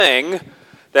thing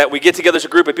that we get together as a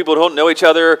group of people who don't know each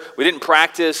other. We didn't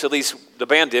practice, at least the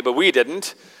band did, but we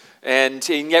didn't. And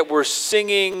yet we're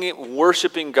singing,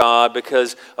 worshiping God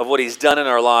because of what he's done in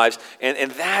our lives.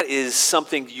 And that is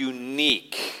something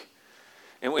unique.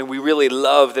 And we really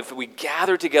love that we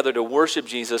gather together to worship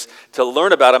Jesus, to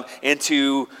learn about him, and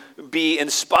to be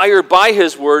inspired by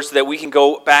his words so that we can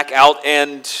go back out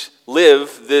and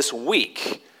live this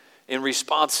week in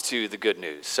response to the good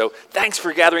news. So thanks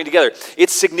for gathering together.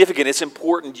 It's significant. It's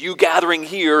important. You gathering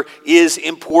here is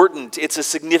important. It's a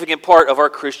significant part of our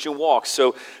Christian walk.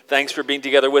 So thanks for being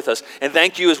together with us. And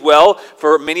thank you as well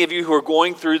for many of you who are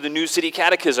going through the New City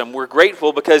Catechism. We're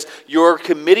grateful because you're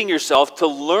committing yourself to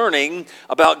learning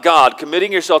about God,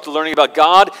 committing yourself to learning about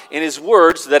God and his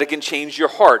word so that it can change your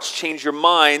hearts, change your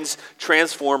minds,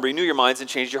 transform, renew your minds, and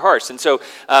change your hearts. And so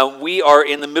we are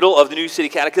in the middle of the New City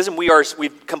Catechism.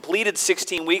 We've completed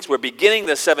 16 weeks. We're beginning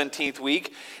the 17th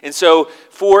week. And so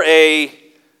for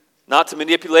not to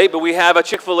manipulate, but we have a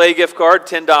Chick-fil-A gift card,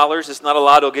 $10. It's not a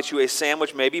lot. It'll get you a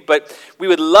sandwich maybe. But we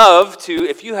would love to,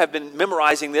 if you have been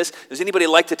memorizing this, does anybody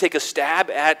like to take a stab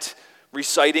at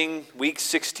reciting week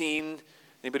 16?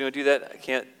 Anybody want to do that?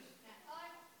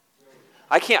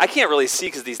 I can't really see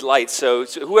because of these lights. So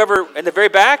whoever in the very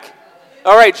back?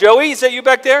 All right, Joey, is that you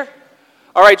back there?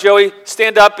 All right, Joey,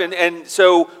 stand up. And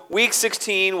so week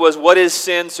 16 was what is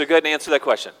sin? So go ahead and answer that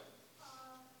question.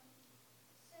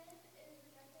 Sin is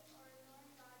rejecting or ignoring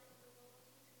God and the rule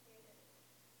he created.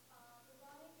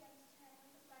 Rebelling against him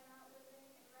by not living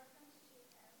in reference to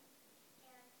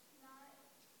him and not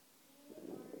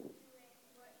being or doing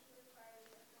what he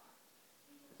requires of God.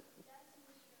 Death and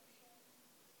destruction,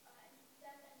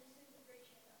 death and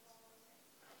disintegration of all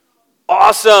sin.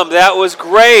 Awesome. That was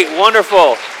great.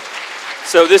 Wonderful.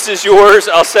 So this is yours.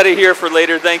 I'll set it here for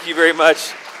later. Thank you very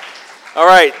much. All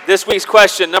right, this week's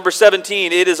question, number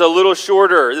 17. It is a little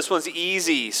shorter. This one's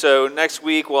easy. So next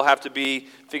week we'll have to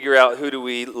figure out who do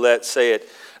we let say it.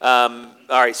 All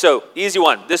right, so easy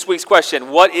one. This week's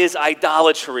question, what is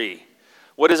idolatry?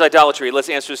 What is idolatry? Let's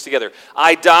answer this together.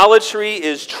 Idolatry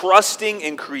is trusting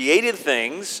in created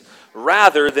things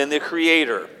rather than the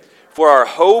Creator for our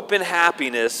hope and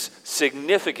happiness,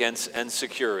 significance, and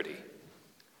security.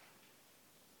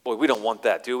 Boy, we don't want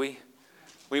that, do we?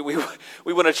 We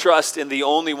want to trust in the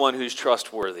only one who's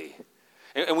trustworthy.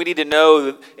 And we need to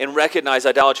know and recognize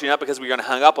idolatry, not because we're going to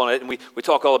hang up on it and we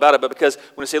talk all about it, but because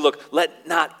we want to say, look, let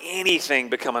not anything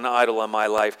become an idol in my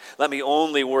life. Let me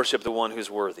only worship the one who's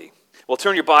worthy. Well,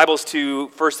 turn your Bibles to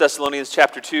 1 Thessalonians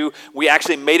chapter 2. We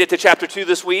actually made it to chapter 2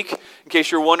 this week. In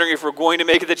case you're wondering if we're going to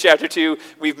make it to chapter 2,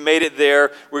 we've made it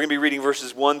there. We're going to be reading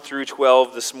verses 1 through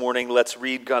 12 this morning. Let's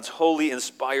read God's holy,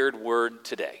 inspired word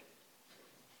today.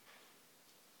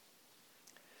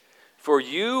 For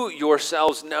you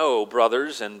yourselves know,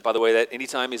 brothers, and by the way, that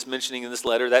anytime he's mentioning in this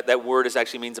letter, that word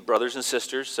actually means brothers and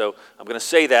sisters, so I'm going to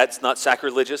say that. It's not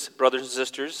sacrilegious, brothers and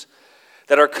sisters,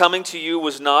 that our coming to you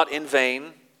was not in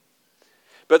vain.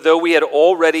 But though we had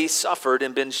already suffered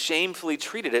and been shamefully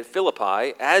treated at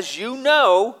Philippi, as you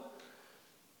know,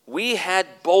 we had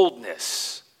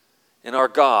boldness in our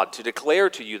God to declare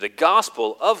to you the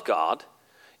gospel of God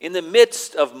in the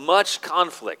midst of much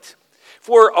conflict.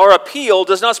 For our appeal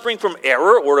does not spring from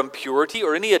error or impurity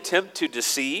or any attempt to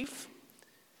deceive,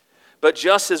 but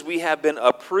just as we have been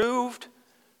approved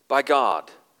by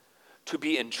God to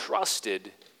be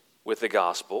entrusted with the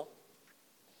gospel,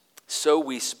 so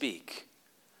we speak.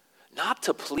 Not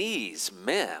to please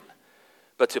men,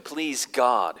 but to please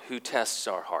God who tests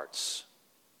our hearts.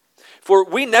 For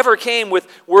we never came with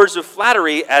words of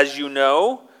flattery, as you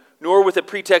know, nor with a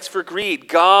pretext for greed.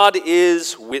 God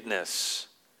is witness.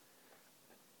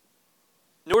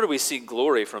 Nor do we seek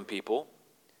glory from people,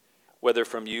 whether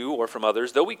from you or from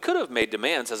others, though we could have made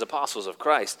demands as apostles of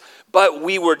Christ. But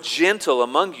we were gentle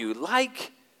among you,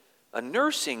 like a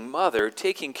nursing mother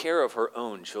taking care of her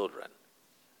own children.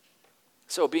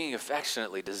 So being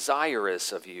affectionately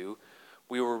desirous of you,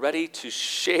 we were ready to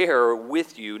share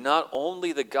with you not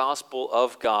only the gospel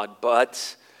of God,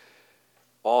 but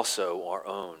also our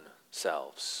own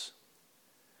selves,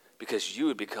 because you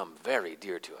had become very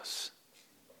dear to us.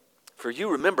 For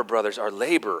you remember, brothers, our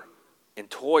labor and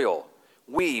toil.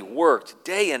 We worked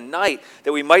day and night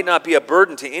that we might not be a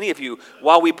burden to any of you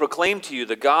while we proclaim to you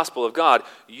the gospel of God.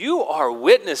 You are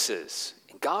witnesses,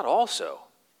 and God also,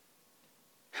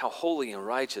 how holy and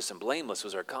righteous and blameless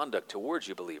was our conduct towards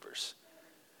you, believers.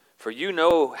 For you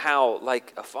know how,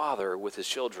 like a father with his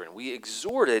children, we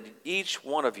exhorted each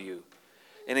one of you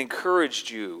and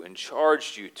encouraged you and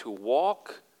charged you to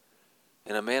walk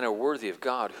in a manner worthy of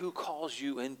God, who calls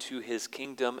you into his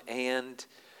kingdom and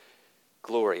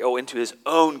glory. Into his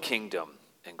own kingdom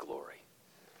and glory.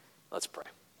 Let's pray.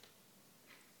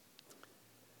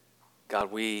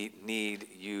 God, we need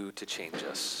you to change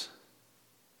us.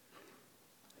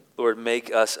 Lord,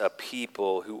 make us a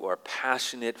people who are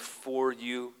passionate for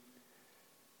you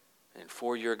and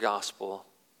for your gospel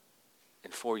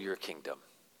and for your kingdom.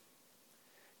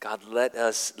 God, let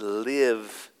us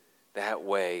live that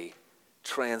way,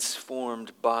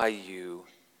 transformed by you.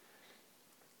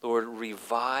 Lord,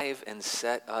 revive and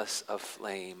set us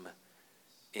aflame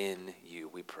in you,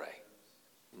 we pray.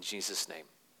 In Jesus' name,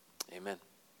 amen.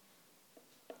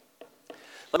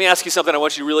 Let me ask you something. I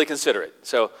want you to really consider it.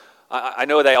 So I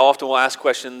know that I often will ask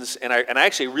questions, and I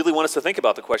actually really want us to think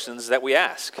about the questions that we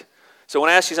ask. So when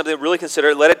I ask you something, really consider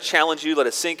it. Let it challenge you. Let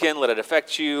it sink in. Let it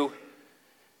affect you.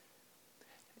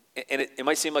 And it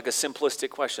might seem like a simplistic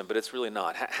question, but it's really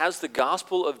not. Has the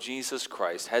gospel of Jesus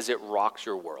Christ, has it rocked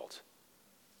your world?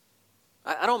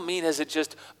 I don't mean has it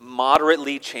just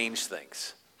moderately changed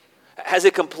things. Has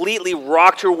it completely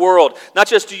rocked your world? Not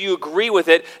just do you agree with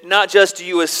it, not just do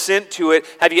you assent to it,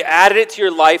 have you added it to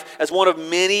your life as one of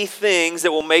many things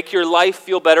that will make your life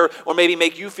feel better, or maybe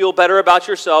make you feel better about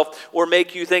yourself, or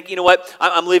make you think, you know what,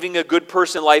 I'm living a good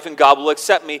person life and God will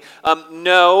accept me.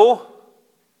 No,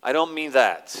 I don't mean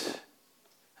that.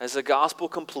 Has the gospel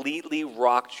completely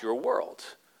rocked your world?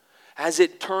 Has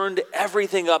it turned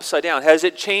everything upside down? Has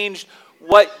it changed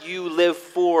what you live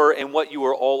for and what you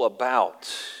are all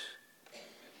about?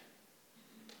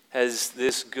 Has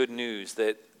this good news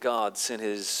that God sent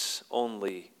his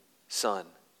only Son,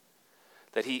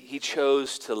 that he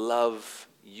chose to love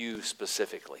you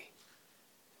specifically,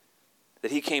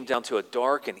 that he came down to a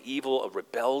dark and evil, a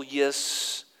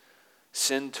rebellious,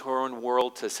 sin-torn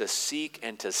world to seek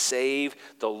and to save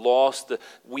the lost,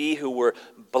 we who were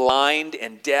blind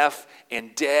and deaf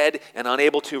and dead and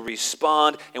unable to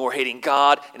respond, and were hating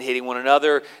God and hating one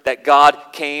another, that God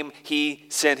came, he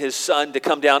sent his Son to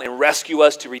come down and rescue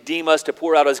us, to redeem us, to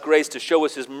pour out his grace, to show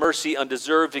us his mercy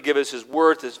undeserved, to give us his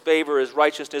worth, his favor, his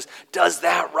righteousness. Does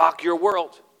that rock your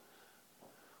world?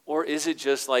 Or is it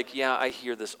just like, yeah, I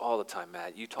hear this all the time,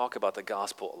 Matt. You talk about the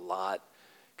gospel a lot.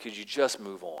 Could you just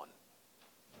move on?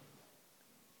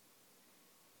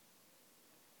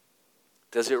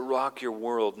 Does it rock your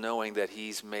world knowing that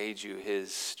he's made you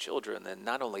his children? And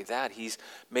not only that, he's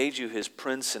made you his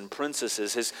prince and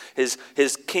princesses,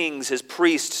 his kings, his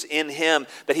priests in him,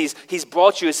 that he's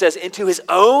brought you, it says, into his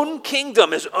own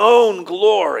kingdom, his own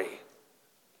glory.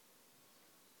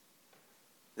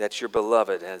 That's your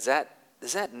beloved. And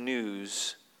does that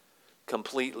news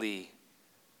completely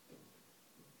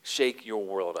shake your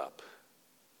world up?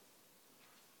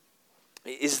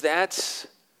 Is that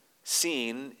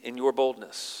seen in your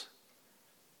boldness?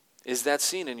 Is that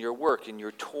seen in your work, in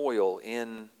your toil,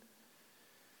 in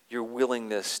your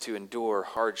willingness to endure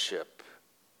hardship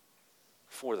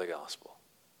for the gospel?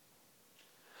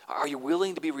 Are you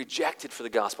willing to be rejected for the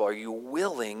gospel? Are you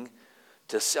willing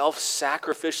to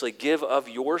self-sacrificially give of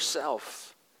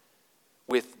yourself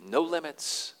with no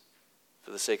limits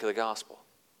for the sake of the gospel?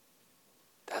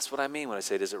 That's what I mean when I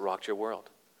say, does it rock your world?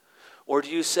 Or do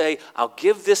you say, I'll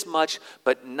give this much,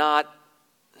 but not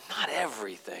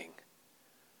everything.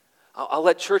 I'll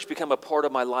let church become a part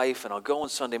of my life, and I'll go on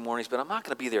Sunday mornings, but I'm not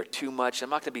going to be there too much. I'm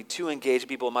not going to be too engaged with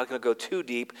people. I'm not going to go too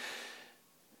deep.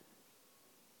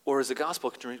 Or has the gospel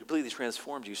completely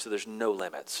transformed you so there's no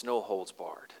limits, no holds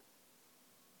barred?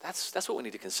 That's what we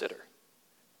need to consider.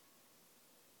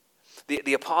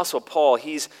 The Apostle Paul,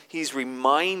 he's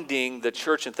reminding the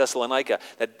church in Thessalonica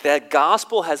that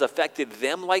gospel has affected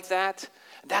them like that.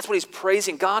 And that's what he's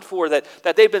praising God for, that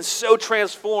they've been so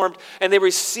transformed and they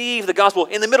receive the gospel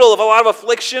in the middle of a lot of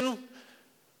affliction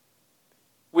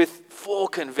with full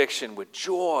conviction, with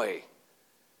joy.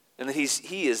 And that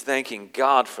he is thanking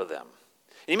God for them.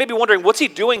 And you may be wondering, what's he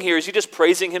doing here? Is he just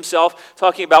praising himself,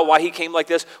 talking about why he came like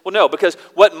this? Well, no, because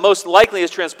what most likely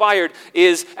has transpired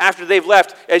is after they've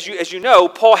left, as you know,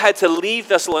 Paul had to leave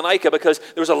Thessalonica because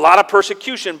there was a lot of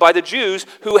persecution by the Jews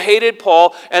who hated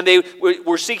Paul, and they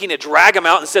were seeking to drag him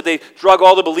out. Instead, they drug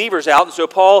all the believers out. And so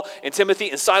Paul and Timothy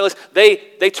and Silas, they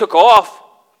took off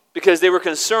because they were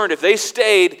concerned if they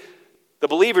stayed, the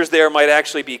believers there might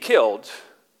actually be killed.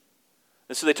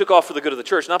 And so they took off for the good of the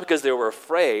church, not because they were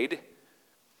afraid.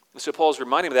 And so Paul's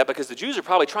reminding them of that because the Jews are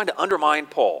probably trying to undermine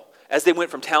Paul as they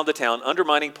went from town to town,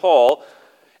 undermining Paul.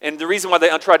 And the reason why they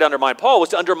tried to undermine Paul was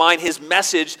to undermine his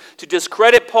message, to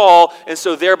discredit Paul, and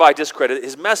so thereby discredit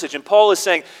his message. And Paul is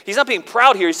saying, he's not being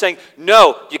proud here. He's saying,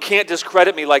 no, you can't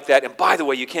discredit me like that. And by the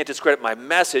way, you can't discredit my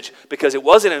message because it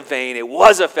wasn't in vain. It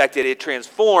was affected. It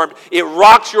transformed. It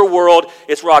rocked your world.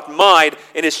 It's rocked mine,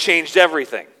 and it's changed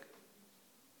everything.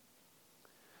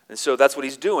 And so that's what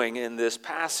he's doing in this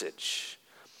passage.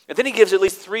 And then he gives at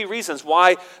least 3 reasons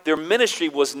why their ministry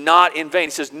was not in vain.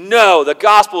 He says, no, the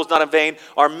gospel is not in vain.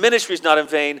 Our ministry is not in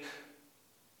vain.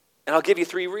 And I'll give you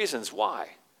 3 reasons why.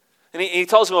 And he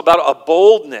tells them about a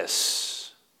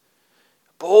boldness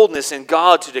in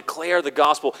God to declare the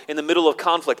gospel in the middle of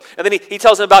conflict. And then he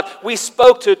tells them about, we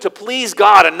spoke to please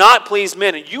God and not please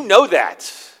men. And you know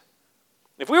that.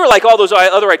 If we were like all those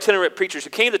other itinerant preachers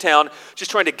who came to town just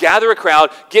trying to gather a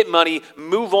crowd, get money,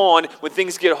 move on when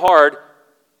things get hard,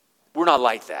 we're not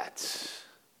like that.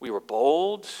 We were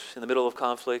bold in the middle of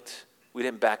conflict. We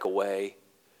didn't back away.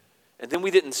 And then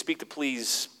we didn't speak to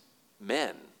please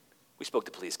men. We spoke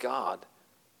to please God.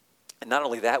 And not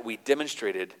only that, we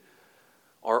demonstrated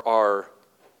our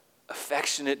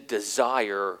affectionate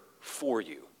desire for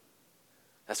you.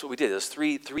 That's what we did. There's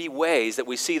three ways that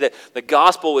we see that the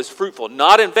gospel is fruitful.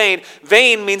 Not in vain.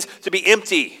 Vain means to be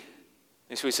empty.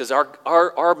 And so he says,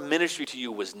 our ministry to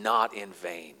you was not in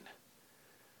vain.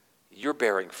 You're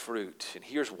bearing fruit. And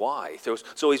here's why.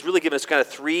 So he's really given us kind of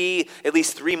at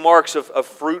least three marks of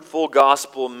fruitful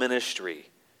gospel ministry.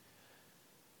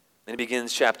 And he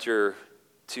begins chapter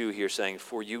 2 here saying,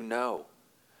 for you know.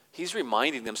 He's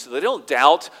reminding them so they don't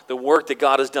doubt the work that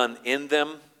God has done in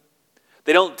them.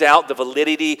 They don't doubt the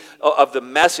validity of the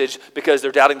message because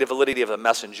they're doubting the validity of the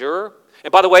messenger.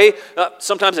 And by the way,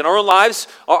 sometimes in our own lives,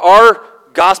 our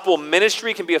gospel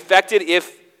ministry can be affected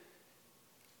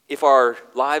if our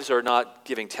lives are not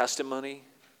giving testimony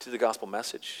to the gospel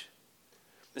message.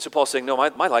 And so Paul's saying, no,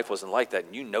 my life wasn't like that,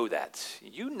 and you know that.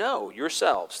 You know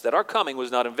yourselves that our coming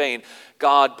was not in vain.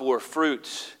 God bore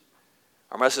fruit.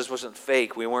 Our message wasn't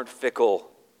fake. We weren't fickle.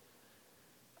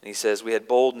 And he says, we had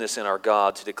boldness in our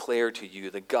God to declare to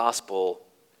you the gospel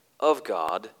of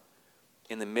God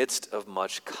in the midst of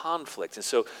much conflict. And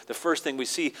so the first thing we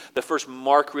see, the first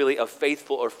mark really of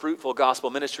faithful or fruitful gospel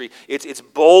ministry, it's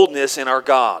boldness in our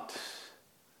God.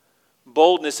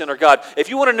 Boldness in our God. If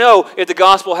you want to know if the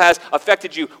gospel has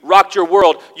affected you, rocked your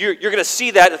world, you're going to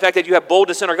see that in the fact that you have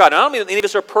boldness in our God. Now, I don't mean any of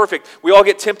us are perfect. We all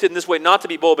get tempted in this way not to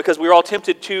be bold because we're all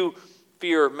tempted to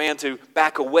fear man to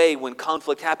back away when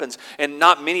conflict happens. And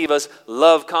not many of us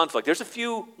love conflict. There's a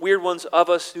few weird ones of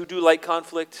us who do like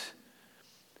conflict,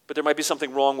 but there might be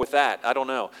something wrong with that. I don't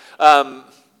know.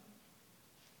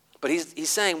 But he's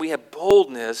saying we have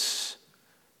boldness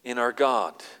in our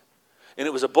God. And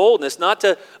it was a boldness not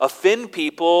to offend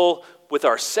people with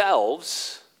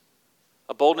ourselves,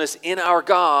 a boldness in our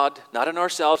God, not in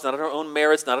ourselves, not in our own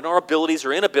merits, not in our abilities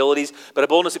or inabilities, but a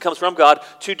boldness that comes from God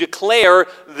to declare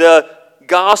the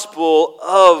gospel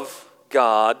of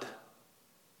God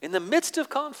in the midst of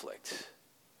conflict.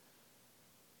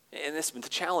 And it's meant to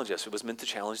challenge us. It was meant to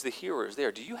challenge the hearers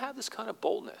there. Do you have this kind of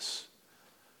boldness?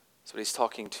 That's what he's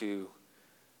talking to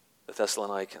the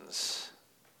Thessalonians.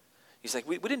 He's like,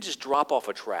 we didn't just drop off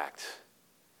a tract.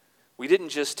 We didn't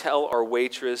just tell our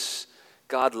waitress,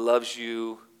 God loves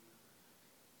you,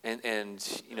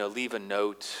 and leave a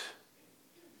note.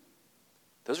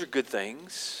 Those are good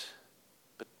things.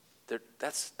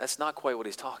 That's not quite what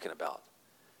he's talking about.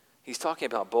 He's talking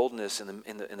about boldness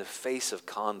in the face of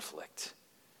conflict.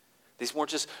 These weren't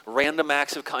just random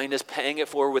acts of kindness, paying it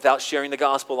forward without sharing the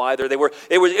gospel either.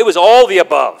 It was all the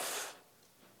above.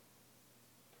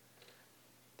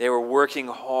 They were working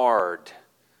hard,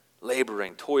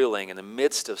 laboring, toiling in the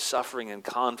midst of suffering and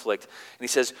conflict. And he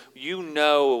says, you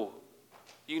know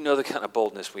the kind of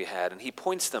boldness we had. And he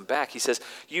points them back. He says,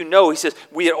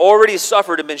 we had already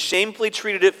suffered and been shamefully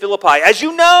treated at Philippi, as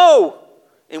you know,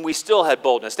 and we still had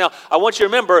boldness. Now, I want you to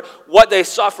remember what they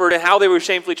suffered and how they were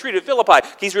shamefully treated at Philippi.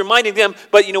 He's reminding them,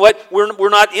 but you know what? We're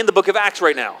not in the book of Acts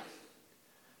right now.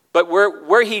 But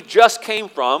where he just came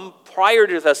from, prior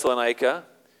to Thessalonica,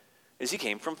 is he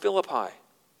came from Philippi.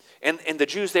 And the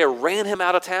Jews there ran him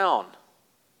out of town.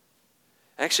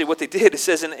 Actually, what they did, it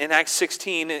says in Acts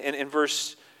 16, in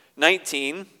verse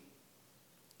 19, it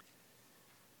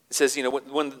says,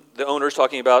 when the owner's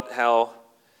talking about how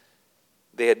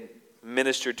they had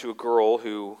ministered to a girl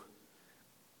who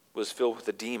was filled with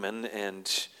a demon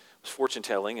and was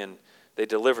fortune-telling, and they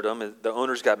delivered them, and the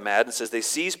owners got mad and says they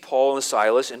seized Paul and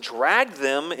Silas and dragged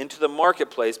them into the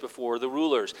marketplace before the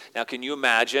rulers. Now, can you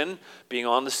imagine being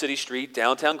on the city street,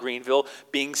 downtown Greenville,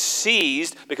 being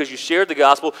seized because you shared the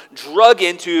gospel, drug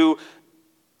into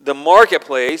the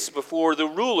marketplace before the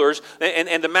rulers,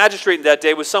 and the magistrate that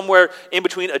day was somewhere in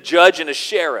between a judge and a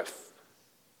sheriff.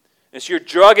 And so you're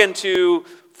drug into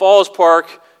Falls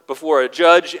Park before a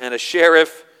judge and a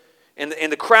sheriff,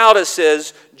 and the crowd, it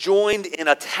says, joined in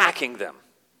attacking them.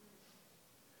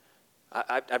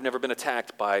 I've never been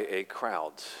attacked by a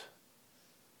crowd.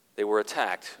 They were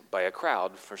attacked by a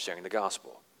crowd for sharing the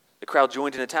gospel. The crowd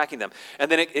joined in attacking them. And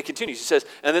then it continues. He says,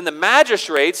 and then the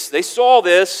magistrates, they saw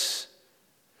this,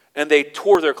 and they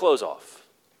tore their clothes off.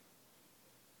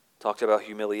 Talked about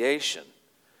humiliation.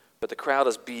 But the crowd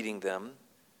is beating them.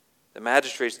 The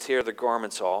magistrates tear their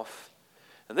garments off.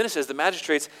 And then it says the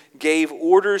magistrates gave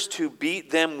orders to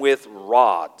beat them with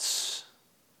rods.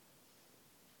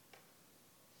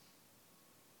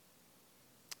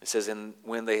 It says, and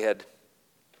when they had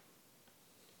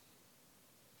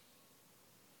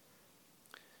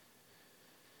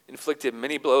inflicted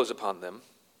many blows upon them,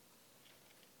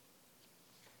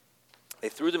 they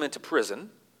threw them into prison,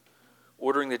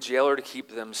 ordering the jailer to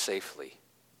keep them safely.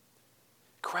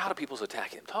 A crowd of people's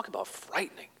attacking them. Talk about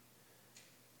frightening.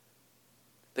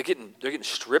 They're getting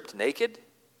stripped naked.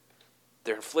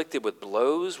 They're inflicted with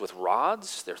blows, with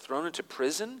rods. They're thrown into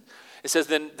prison. It says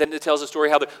then it tells a story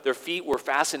how their feet were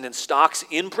fastened in stocks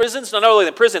in prisons. Not only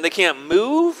in prison, they can't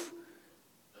move.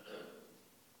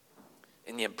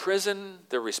 And in prison,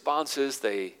 their response is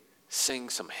they sing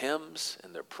some hymns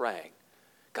and they're praying.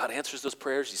 God answers those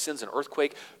prayers. He sends an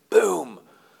earthquake. Boom!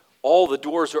 All the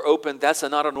doors are open. That's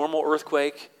not a normal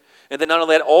earthquake. And then not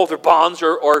only that, all their bonds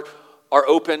are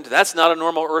opened. That's not a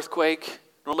normal earthquake.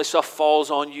 Normally stuff falls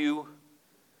on you.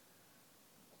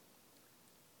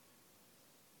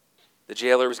 The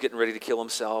jailer was getting ready to kill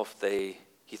himself. He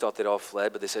thought they'd all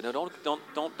fled, but they said, no,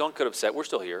 don't get upset. We're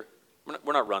still here.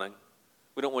 We're not running.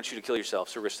 We don't want you to kill yourself,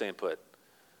 so we're staying put.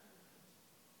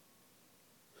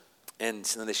 And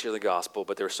then they share the gospel,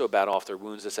 but they were so bad off, their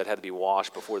wounds, they said, had to be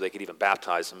washed before they could even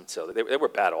baptize them. So they were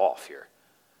bad off here.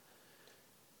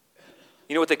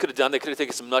 You know what they could have done? They could have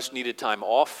taken some much-needed time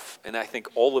off, and I think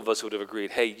all of us would have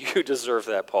agreed, hey, you deserve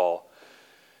that, Paul.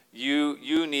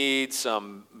 You need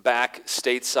some back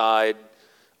stateside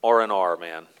R&R,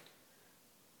 man.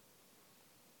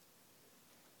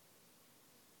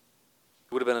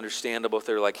 It would have been understandable if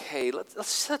they were like, hey,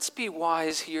 let's be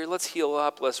wise here. Let's heal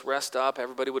up. Let's rest up.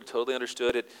 Everybody would have totally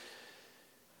understood it.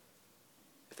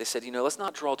 If they said, let's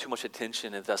not draw too much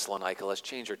attention in Thessalonica. Let's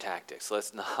change our tactics.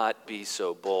 Let's not be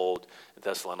so bold in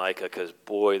Thessalonica because,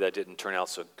 boy, that didn't turn out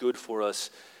so good for us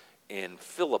in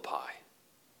Philippi.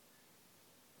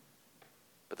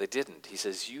 But they didn't. He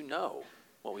says, you know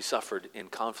what we suffered in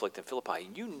conflict in Philippi.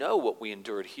 You know what we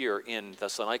endured here in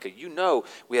Thessalonica. You know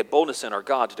we had boldness in our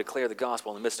God to declare the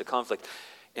gospel in the midst of conflict.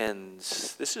 And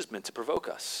this is meant to provoke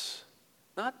us.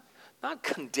 Not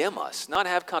condemn us, not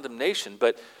have condemnation,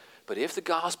 but if the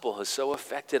gospel has so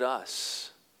affected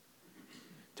us,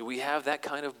 do we have that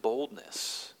kind of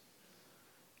boldness?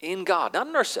 In God, not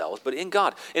in ourselves, but in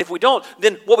God. And if we don't,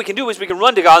 then what we can do is we can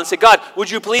run to God and say, God,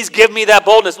 would you please give me that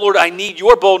boldness? Lord, I need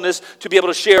your boldness to be able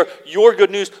to share your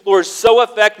good news. Lord, so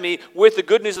affect me with the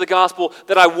good news of the gospel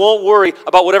that I won't worry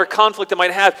about whatever conflict I might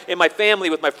have in my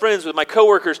family, with my friends, with my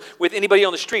coworkers, with anybody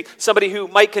on the street, somebody who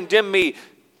might condemn me,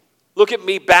 look at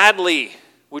me badly.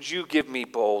 Would you give me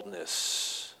boldness?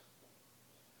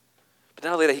 But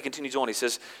not only that, he continues on. He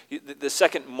says, the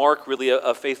second mark really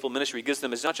of faithful ministry he gives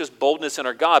them is not just boldness in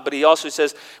our God, but he also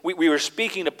says, we were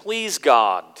speaking to please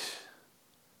God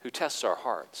who tests our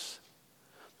hearts.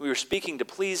 We were speaking to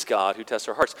please God who tests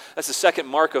our hearts. That's the second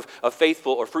mark of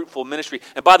faithful or fruitful ministry.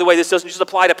 And by the way, this doesn't just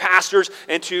apply to pastors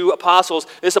and to apostles.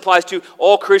 This applies to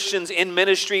all Christians in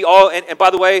ministry. And by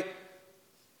the way,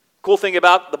 cool thing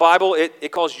about the Bible,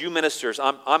 it calls you ministers.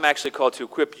 I'm actually called to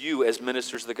equip you as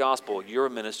ministers of the gospel. You're a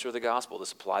minister of the gospel.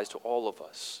 This applies to all of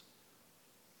us.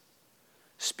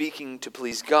 Speaking to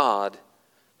please God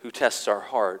who tests our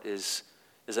heart is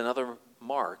another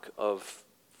mark of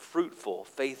fruitful,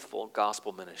 faithful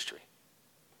gospel ministry.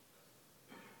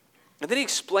 And then he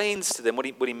explains to them what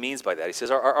he means by that. He says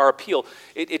our appeal,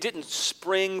 it didn't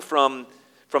spring from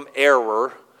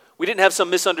error. We didn't have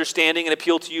some misunderstanding and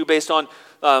appeal to you based on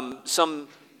some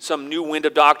new wind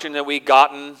of doctrine that we'd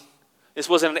gotten. This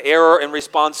wasn't an error in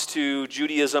response to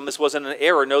Judaism. This wasn't an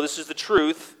error. No, this is the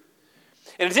truth.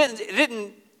 And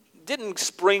it didn't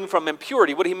spring from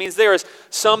impurity. What he means there is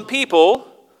some people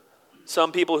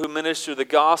who minister the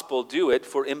gospel do it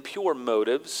for impure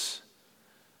motives.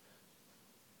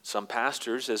 Some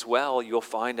pastors as well, you'll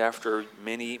find after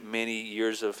many, many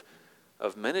years of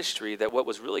ministry that what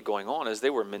was really going on is they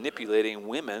were manipulating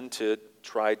women to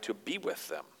try to be with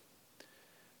them.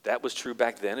 That was true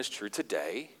back then, it's true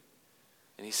today.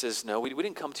 And he says, no, we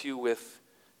didn't come to you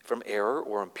from error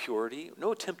or impurity,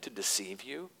 no attempt to deceive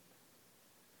you.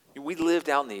 We lived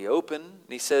out in the open. And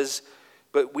he says,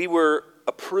 but we were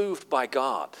approved by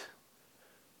God.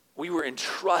 We were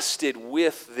entrusted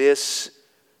with this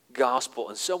gospel.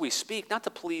 And so we speak, not to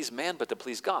please man, but to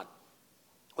please God.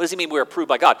 What does he mean we're approved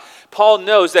by God? Paul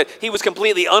knows that he was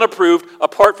completely unapproved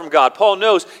apart from God. Paul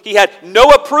knows he had no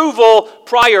approval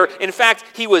prior. In fact,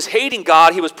 he was hating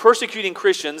God, he was persecuting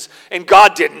Christians, and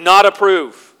God did not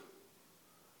approve.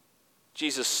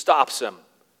 Jesus stops him.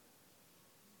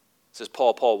 Says,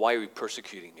 Paul, why are you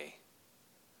persecuting me?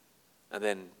 And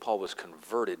then Paul was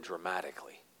converted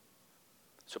dramatically.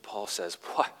 So Paul says,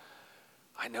 what?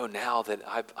 I know now that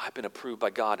I've been approved by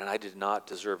God, and I did not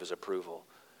deserve his approval.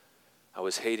 I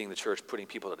was hating the church, putting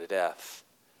people to death,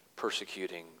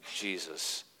 persecuting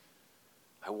Jesus.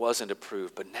 I wasn't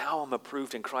approved, but now I'm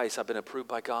approved in Christ. I've been approved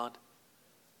by God.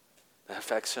 That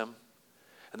affects him.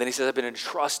 And then he says, I've been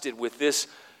entrusted with this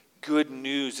good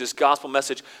news, this gospel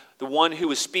message. The one who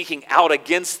was speaking out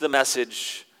against the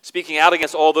message, speaking out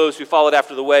against all those who followed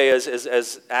after the way,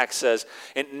 as Acts says.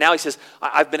 And now he says,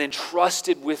 I've been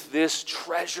entrusted with this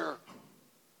treasure.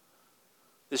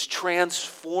 This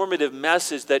transformative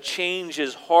message that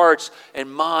changes hearts and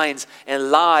minds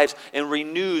and lives and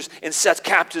renews and sets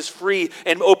captives free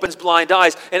and opens blind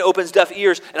eyes and opens deaf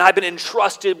ears. And I've been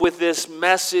entrusted with this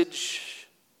message.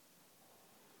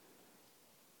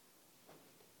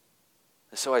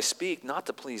 And so I speak not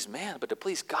to please man, but to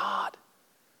please God.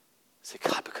 I say,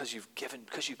 God, because you've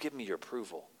given me your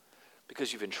approval,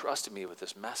 because you've entrusted me with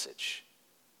this message,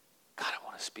 God, I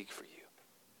want to speak for you.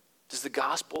 Does the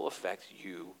gospel affect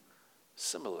you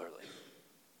similarly?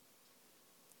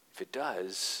 If it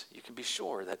does, you can be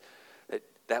sure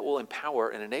that will empower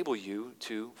and enable you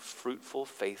to fruitful,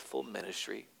 faithful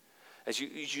ministry. As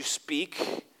you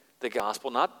speak the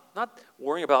gospel, not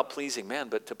worrying about pleasing man,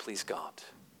 but to please God.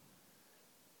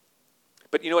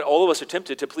 But you know what? All of us are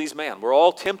tempted to please man. We're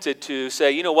all tempted to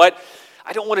say, you know what?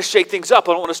 I don't want to shake things up.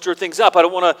 I don't want to stir things up. I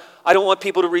don't want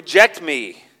people to reject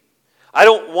me. I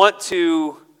don't want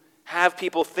to have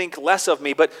people think less of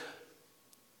me, but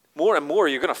more and more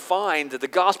you're going to find that the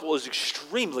gospel is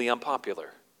extremely unpopular,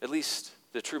 at least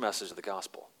the true message of the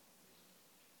gospel.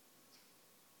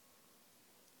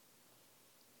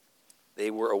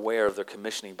 They were aware of their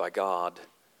commissioning by God.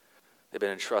 They've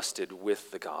been entrusted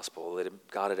with the gospel.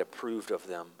 God had approved of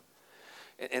them.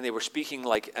 And they were speaking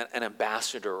like an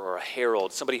ambassador or a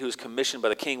herald, somebody who was commissioned by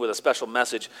the king with a special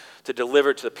message to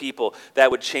deliver to the people that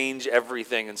would change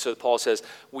everything. And so Paul says,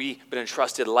 we've been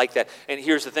entrusted like that. And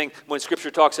here's the thing, when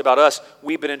Scripture talks about us,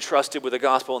 we've been entrusted with the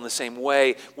gospel in the same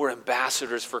way. We're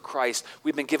ambassadors for Christ.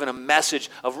 We've been given a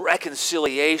message of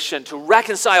reconciliation to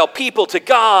reconcile people to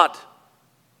God.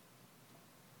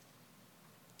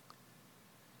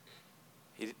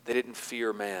 They didn't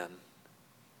fear man.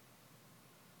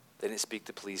 They didn't speak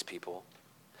to please people.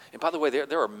 And by the way,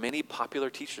 there are many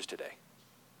popular teachers today.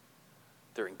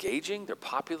 They're engaging, they're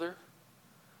popular,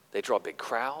 they draw big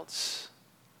crowds.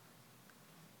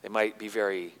 They might be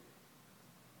very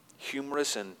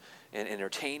humorous and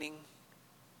entertaining.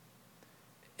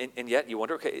 And yet you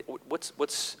wonder, okay,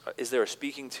 is there a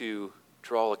speaking to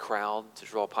draw a crowd, to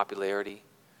draw popularity?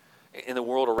 In the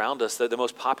world around us, the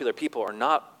most popular people are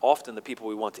not often the people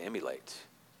we want to emulate.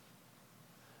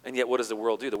 And yet, what does the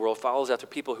world do? The world follows after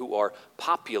people who are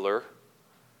popular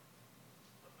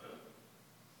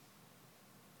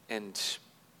and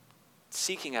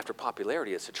seeking after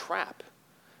popularity. It's a trap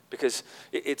because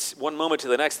it's one moment to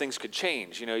the next, things could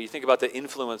change. You know, you think about the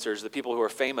influencers, the people who are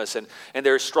famous, and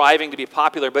they're striving to be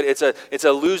popular, but it's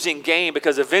a losing game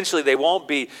because eventually they won't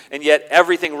be. And yet,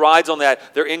 everything rides on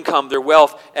that, their income, their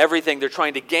wealth, everything they're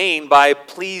trying to gain by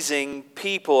pleasing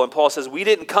people. And Paul says, we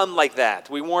didn't come like that.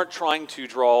 We weren't trying to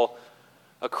draw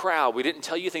a crowd. We didn't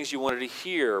tell you things you wanted to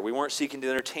hear. We weren't seeking to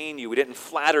entertain you. We didn't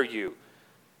flatter you.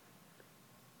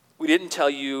 We didn't tell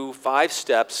you 5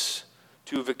 steps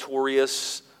to a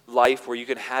victorious life where you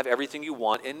can have everything you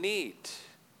want and need.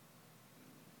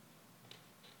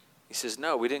 He says,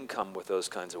 no, we didn't come with those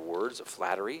kinds of words of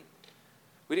flattery.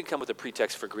 We didn't come with a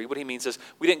pretext for greed. What he means is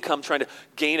we didn't come trying to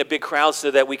gain a big crowd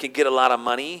so that we can get a lot of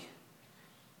money.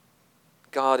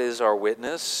 God is our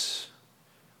witness.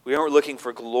 We aren't looking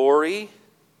for glory.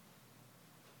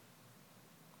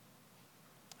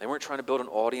 They weren't trying to build an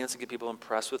audience and get people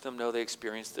impressed with them. No, they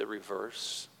experienced the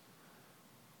reverse.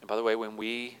 And by the way, when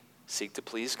we seek to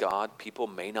please God, people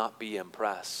may not be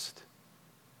impressed.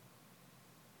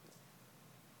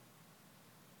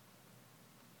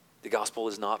 The gospel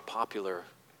is not popular.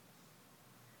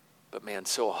 But man,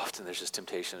 so often there's this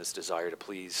temptation, this desire to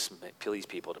please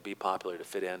people, to be popular, to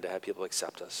fit in, to have people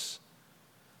accept us.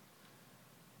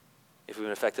 If we've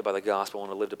been affected by the gospel and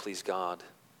want to live to please God,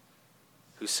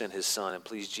 who sent his son, and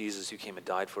please Jesus, who came and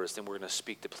died for us, then we're going to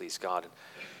speak to please God.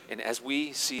 And as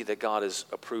we see that God has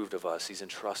approved of us, he's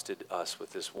entrusted us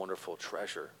with this wonderful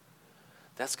treasure,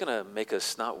 that's going to make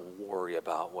us not worry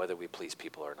about whether we please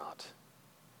people or not.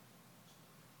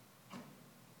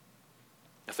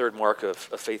 The third mark of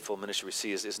a faithful ministry we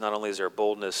see is not only is there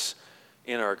boldness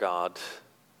in our God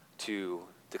to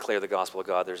declare the gospel of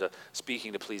God, there's a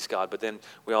speaking to please God, but then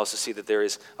we also see that there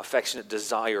is affectionate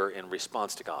desire in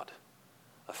response to God.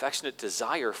 Affectionate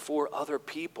desire for other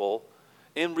people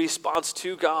in response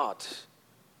to God.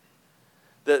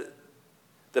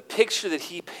 The picture that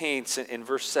he paints in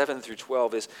verse 7 through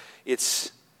 12 is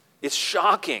it's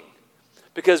shocking.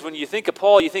 Because when you think of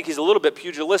Paul, you think he's a little bit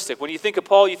pugilistic. When you think of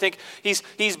Paul, you think he's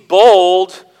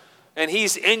bold and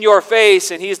he's in your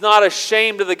face and he's not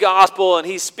ashamed of the gospel and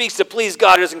he speaks to please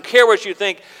God. He doesn't care what you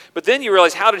think. But then you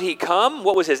realize, how did he come?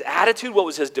 What was his attitude? What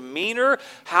was his demeanor?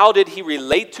 How did he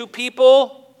relate to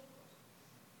people?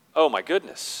 Oh my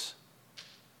goodness.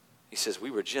 He says, we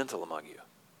were gentle among you.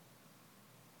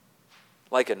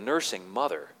 Like a nursing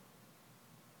mother,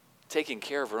 taking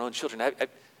care of her own children.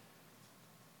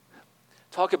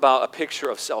 Talk about a picture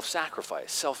of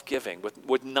self-sacrifice, self-giving,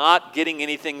 with not getting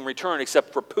anything in return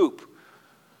except for poop.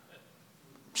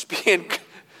 Just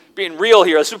being real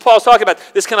here. That's what Paul's talking about.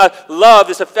 This kind of love,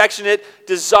 this affectionate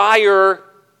desire,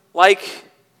 like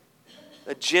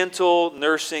a gentle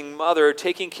nursing mother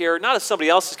taking care, not of somebody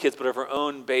else's kids, but of her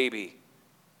own baby.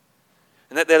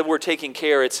 And that word taking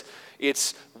care, it's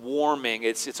warming.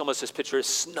 It's almost this picture of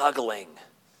snuggling.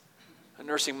 A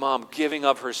nursing mom giving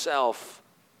of herself,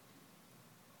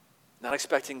 not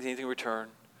expecting anything in return,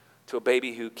 to a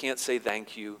baby who can't say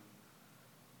thank you,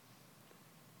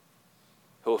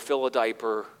 who will fill a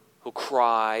diaper, who'll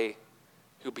cry,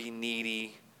 who'll be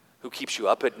needy, who keeps you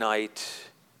up at night.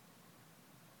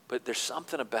 But there's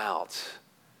something about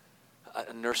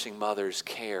a nursing mother's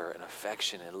care and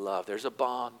affection and love. There's a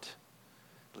bond,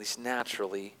 at least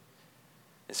naturally.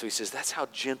 And so he says, that's how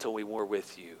gentle we were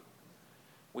with you.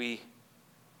 We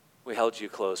held you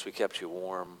close. We kept you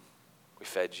warm. We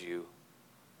fed you.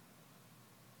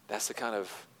 That's the kind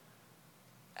of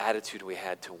attitude we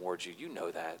had towards you. You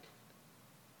know that.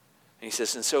 And he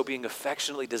says, and so being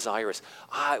affectionately desirous,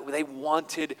 they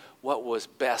wanted what was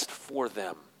best for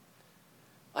them.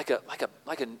 Like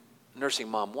a nursing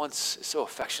mom wants, so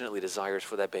affectionately desires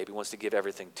for that baby, wants to give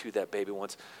everything to that baby,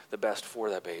 wants the best for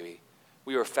that baby.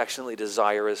 We are affectionately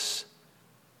desirous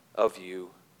of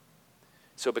you.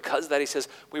 So because of that, he says,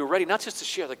 we were ready not just to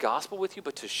share the gospel with you,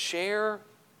 but to share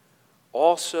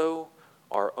also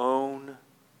our own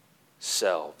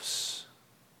selves.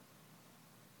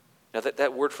 Now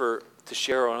that word for to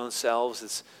share our own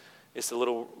selves, it's the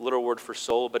little word for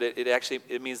soul, but it actually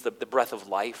means the breath of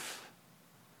life.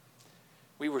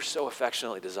 We were so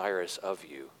affectionately desirous of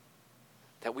you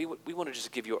that we want to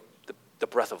just give you the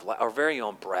breath of life, our very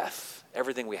own breath,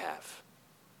 everything we have.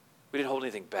 We didn't hold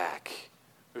anything back.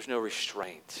 There's no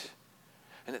restraint.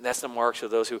 And that's the marks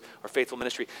of those who are faithful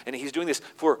ministry. And he's doing this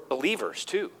for believers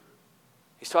too.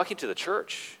 He's talking to the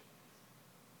church.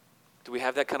 Do we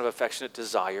have that kind of affectionate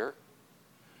desire?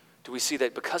 Do we see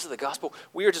that because of the gospel,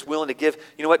 we are just willing to give,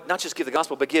 not just give the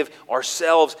gospel, but give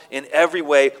ourselves in every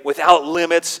way without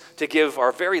limits, to give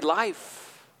our very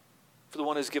life for the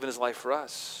one who's given his life for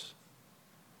us.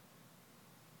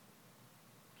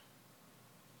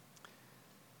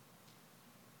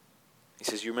 He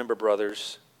says, you remember,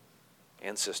 brothers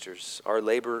and sisters, our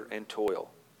labor and toil.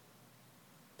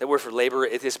 That word for labor,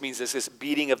 this means this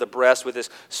beating of the breast with this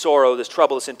sorrow, this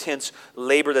trouble, this intense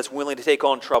labor that's willing to take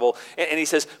on trouble. And he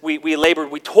says, we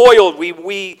labored, we toiled,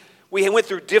 we went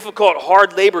through difficult,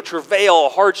 hard labor, travail,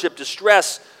 hardship,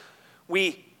 distress.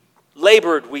 We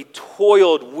labored, we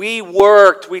toiled, we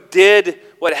worked, we did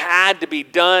what had to be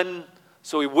done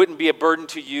so we wouldn't be a burden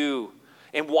to you.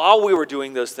 And while we were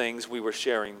doing those things, we were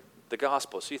sharing the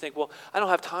gospel. So you think, well, I don't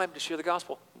have time to share the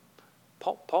gospel.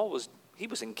 Paul was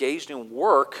engaged in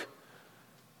work,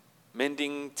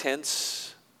 mending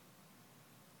tents,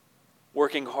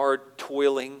 working hard,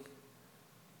 toiling,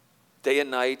 day and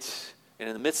night. And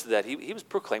in the midst of that, he was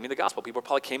proclaiming the gospel. People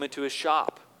probably came into his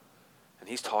shop, and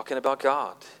he's talking about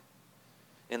God.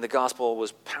 And the gospel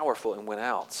was powerful and went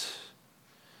out.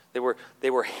 They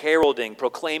were heralding,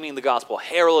 proclaiming the gospel,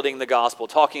 heralding the gospel,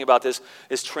 talking about this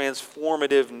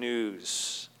transformative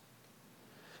news.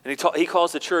 And he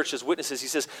calls the church as witnesses. He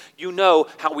says, you know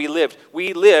how we lived.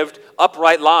 We lived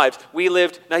upright lives.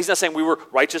 Now he's not saying we were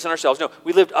righteous in ourselves. No,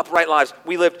 we lived upright lives.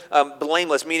 We lived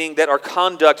blameless, meaning that our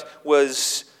conduct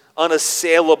was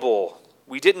unassailable.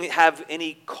 We didn't have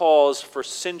any cause for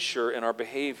censure in our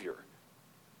behavior.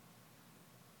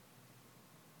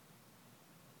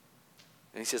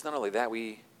 And he says, not only that,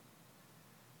 we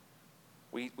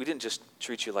didn't just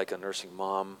treat you like a nursing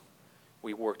mom.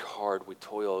 We worked hard, we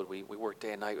toiled, we worked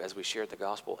day and night as we shared the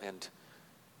gospel, and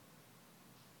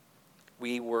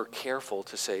we were careful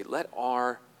to say, let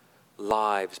our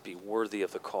lives be worthy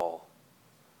of the call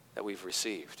that we've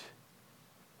received.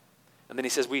 And then he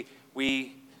says,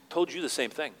 we told you the same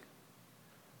thing.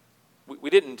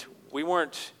 We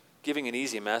weren't giving an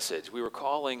easy message. We were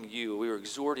calling you, we were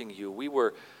exhorting you, we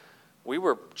were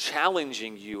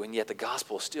challenging you, and yet the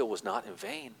gospel still was not in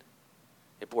vain.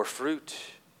 It bore fruit.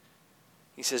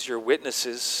 He says, you're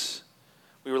witnesses.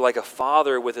 We were like a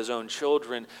father with his own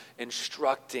children,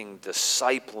 instructing,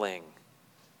 discipling.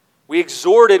 We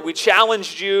exhorted, we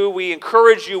challenged you, we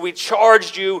encouraged you, we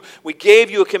charged you, we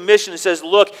gave you a commission that says,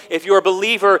 look, if you're a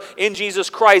believer in Jesus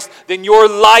Christ, then your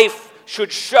life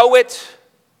should show it.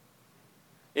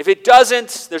 If it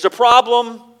doesn't, there's a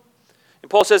problem.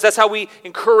 And Paul says that's how we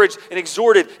encouraged and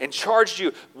exhorted and charged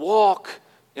you. Walk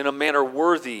in a manner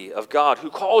worthy of God who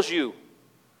calls you.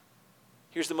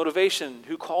 Here's the motivation.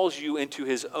 Who calls you into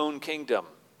his own kingdom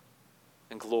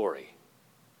and glory.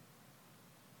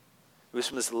 It was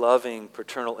from this loving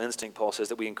paternal instinct, Paul says,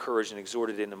 that we encouraged and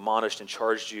exhorted and admonished and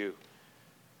charged you.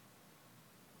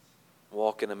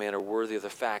 Walk in a manner worthy of the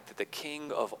fact that the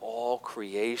King of all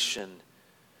creation,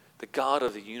 the God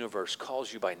of the universe,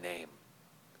 calls you by name.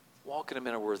 Walk in a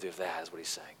manner worthy of that, is what he's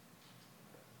saying.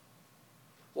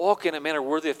 Walk in a manner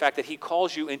worthy of the fact that he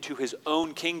calls you into his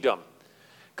own kingdom.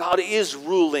 God is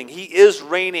ruling. He is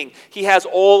reigning. He has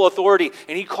all authority.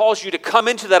 And he calls you to come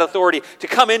into that authority, to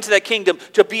come into that kingdom,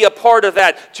 to be a part of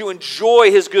that, to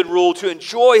enjoy his good rule, to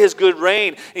enjoy his good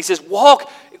reign. And he says, walk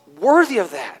worthy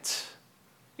of that.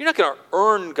 You're not going to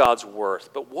earn God's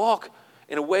worth, but walk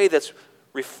in a way that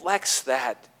reflects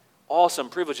that awesome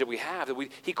privilege that we have.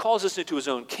 He calls us into his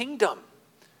own kingdom.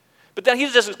 But then he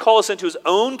doesn't call us into his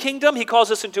own kingdom. He calls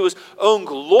us into his own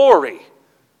glory.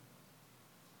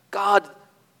 God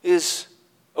is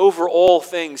over all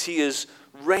things. He is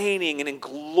reigning and in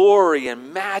glory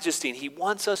and majesty, and he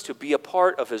wants us to be a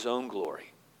part of his own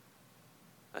glory.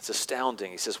 That's astounding.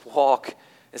 He says, walk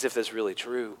as if that's really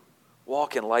true.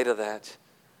 Walk in light of that.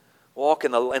 Walk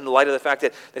in the light of the fact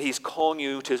that he's calling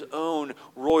you to his own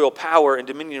royal power and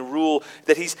dominion and rule,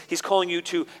 that he's calling you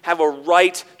to have a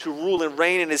right to rule and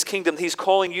reign in his kingdom. He's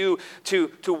calling you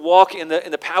to walk in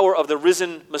the power of the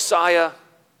risen Messiah.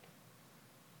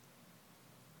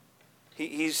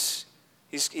 He's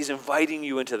inviting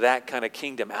you into that kind of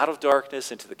kingdom, out of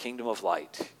darkness into the kingdom of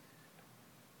light.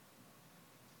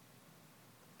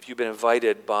 If you've been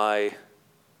invited by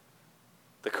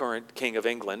the current King of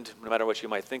England, no matter what you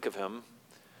might think of him,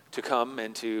 to come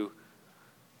and to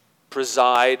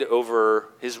preside over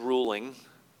his ruling,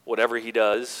 whatever he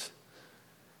does,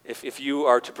 if you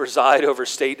are to preside over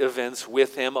state events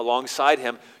with him, alongside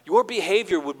him, your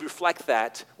behavior would reflect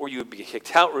that, or you would be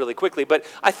kicked out really quickly. But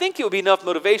I think it would be enough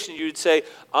motivation. You'd say,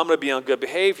 I'm going to be on good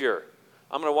behavior.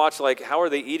 I'm going to watch, how are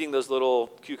they eating those little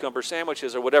cucumber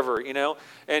sandwiches or whatever,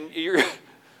 and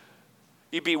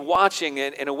you'd be watching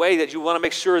in a way that you want to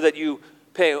make sure that you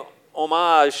pay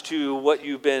homage to what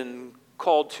you've been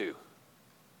called to.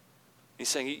 He's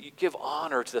saying you give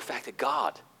honor to the fact that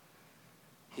God,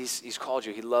 He's called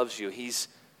you, he loves you, he's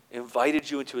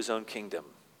invited you into his own kingdom.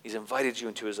 He's invited you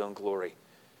into his own glory.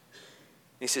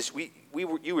 And he says,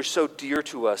 you were so dear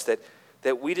to us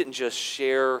that we didn't just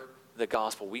share the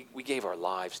gospel, we gave our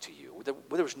lives to you.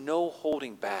 There was no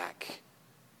holding back.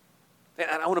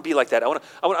 And I want to be like that. I want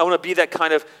to be that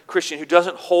kind of Christian who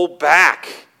doesn't hold back,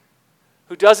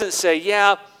 who doesn't say,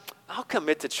 yeah, I'll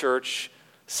commit to church.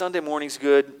 Sunday morning's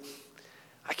good.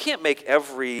 I can't make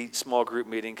every small group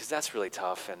meeting because that's really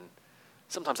tough, and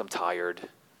sometimes I'm tired.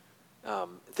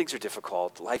 Things are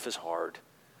difficult. Life is hard.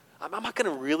 I'm not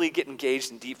going to really get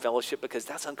engaged in deep fellowship because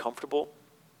that's uncomfortable.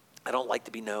 I don't like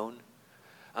to be known.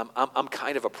 I'm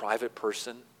kind of a private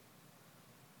person.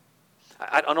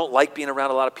 I don't like being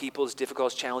around a lot of people. It's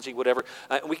difficult, it's challenging, whatever.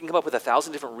 We can come up with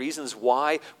 1,000 different reasons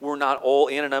why we're not all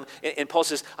in. And Paul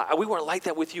says, we weren't like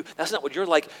that with you. That's not what you're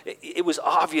like. It was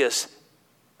obvious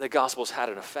the gospel's had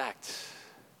an effect.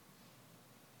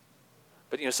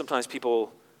 But sometimes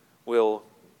people will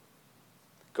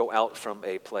go out from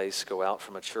a place, go out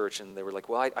from a church, and they were like,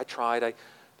 well, I tried, I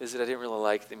visited, I didn't really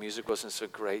like, the music wasn't so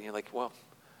great. And you're like, well,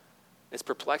 it's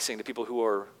perplexing to people who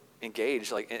are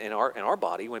engaged, like in our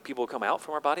body. When people come out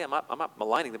from our body, I'm not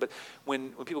maligning them, but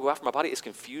when people go out from our body, it's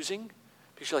confusing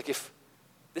because you're like, if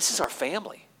this is our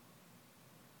family,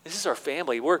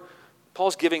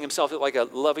 Paul's giving himself like a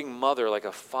loving mother, like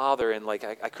a father, and I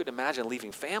couldn't imagine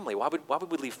leaving family. Why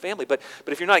would we leave family? But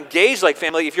if you're not engaged like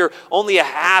family, if you're only a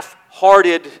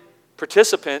half-hearted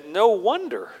participant, no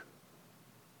wonder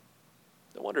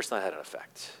it's not had an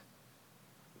effect.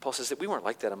 Paul says that we weren't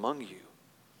like that among you.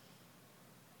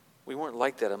 We weren't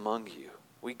like that among you.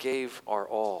 We gave our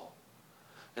all.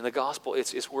 And the gospel,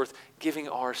 it's worth giving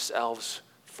ourselves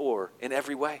for in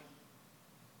every way.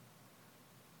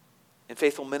 And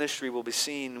faithful ministry will be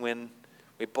seen when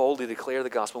we boldly declare the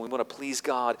gospel. We want to please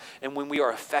God. And when we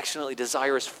are affectionately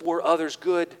desirous for others'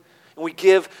 good. And we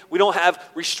give, we don't have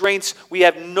restraints. We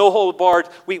have no hold barred.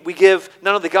 We give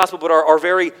not only the gospel, but our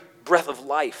very breath of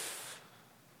life.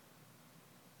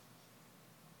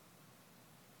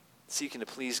 Seeking to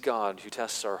please God who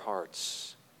tests our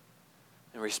hearts.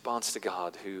 In response to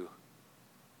God who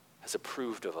has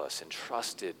approved of us and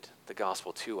trusted the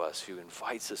gospel to us, who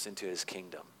invites us into his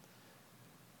kingdom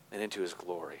and into his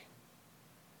glory.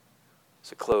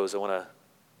 So to close, I want to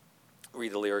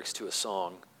read the lyrics to a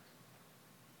song.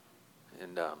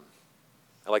 And I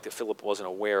like that Philip wasn't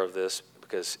aware of this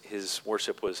because his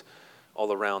worship was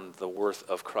all around the worth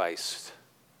of Christ.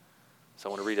 So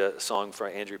I want to read a song for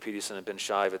Andrew Peterson and Ben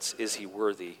Shive. It's Is He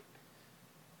Worthy?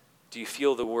 Do you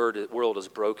feel the world is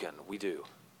broken? We do.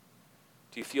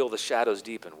 Do you feel the shadows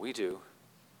deepen? We do.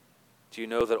 Do you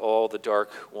know that all the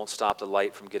dark won't stop the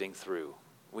light from getting through?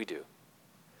 We do.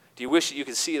 Do you wish that you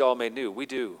could see it all made new? We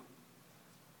do.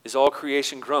 Is all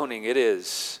creation groaning? It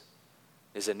is.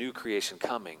 Is a new creation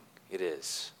coming? It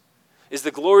is. Is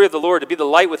the glory of the Lord to be the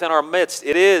light within our midst?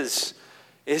 It is.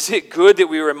 Is it good that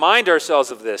we remind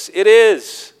ourselves of this? It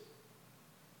is.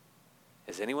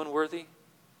 Is anyone worthy?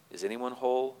 Is anyone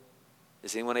whole?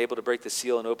 Is anyone able to break the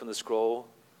seal and open the scroll?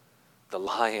 The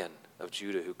Lion of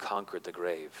Judah who conquered the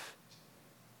grave.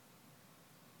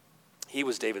 He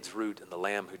was David's root and the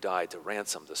Lamb who died to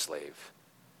ransom the slave.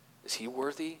 Is he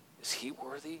worthy? Is he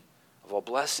worthy of all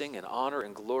blessing and honor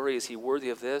and glory? Is he worthy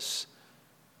of this?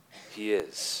 He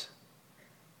is.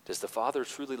 Does the Father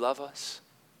truly love us?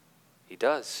 He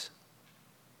does.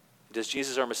 Does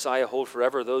Jesus, our Messiah, hold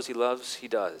forever those he loves? He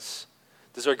does.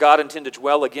 Does our God intend to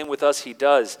dwell again with us? He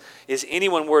does. Is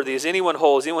anyone worthy? Is anyone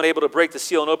whole? Is anyone able to break the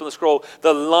seal and open the scroll?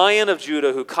 The Lion of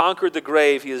Judah who conquered the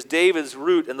grave. He is David's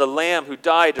root and the Lamb who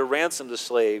died to ransom the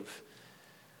slave.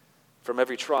 From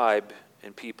every tribe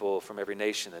and people, from every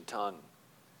nation and tongue.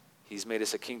 He's made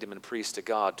us a kingdom and priests to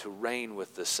God to reign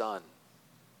with the Son.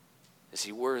 Is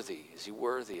he worthy? Is he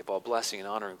worthy of all blessing and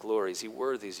honor and glory? Is he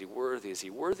worthy? Is he worthy? Is he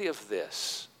worthy of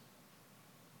this?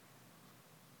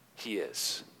 He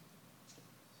is.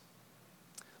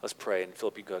 Let's pray, and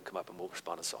Philip, you go and come up and we'll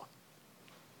respond to song.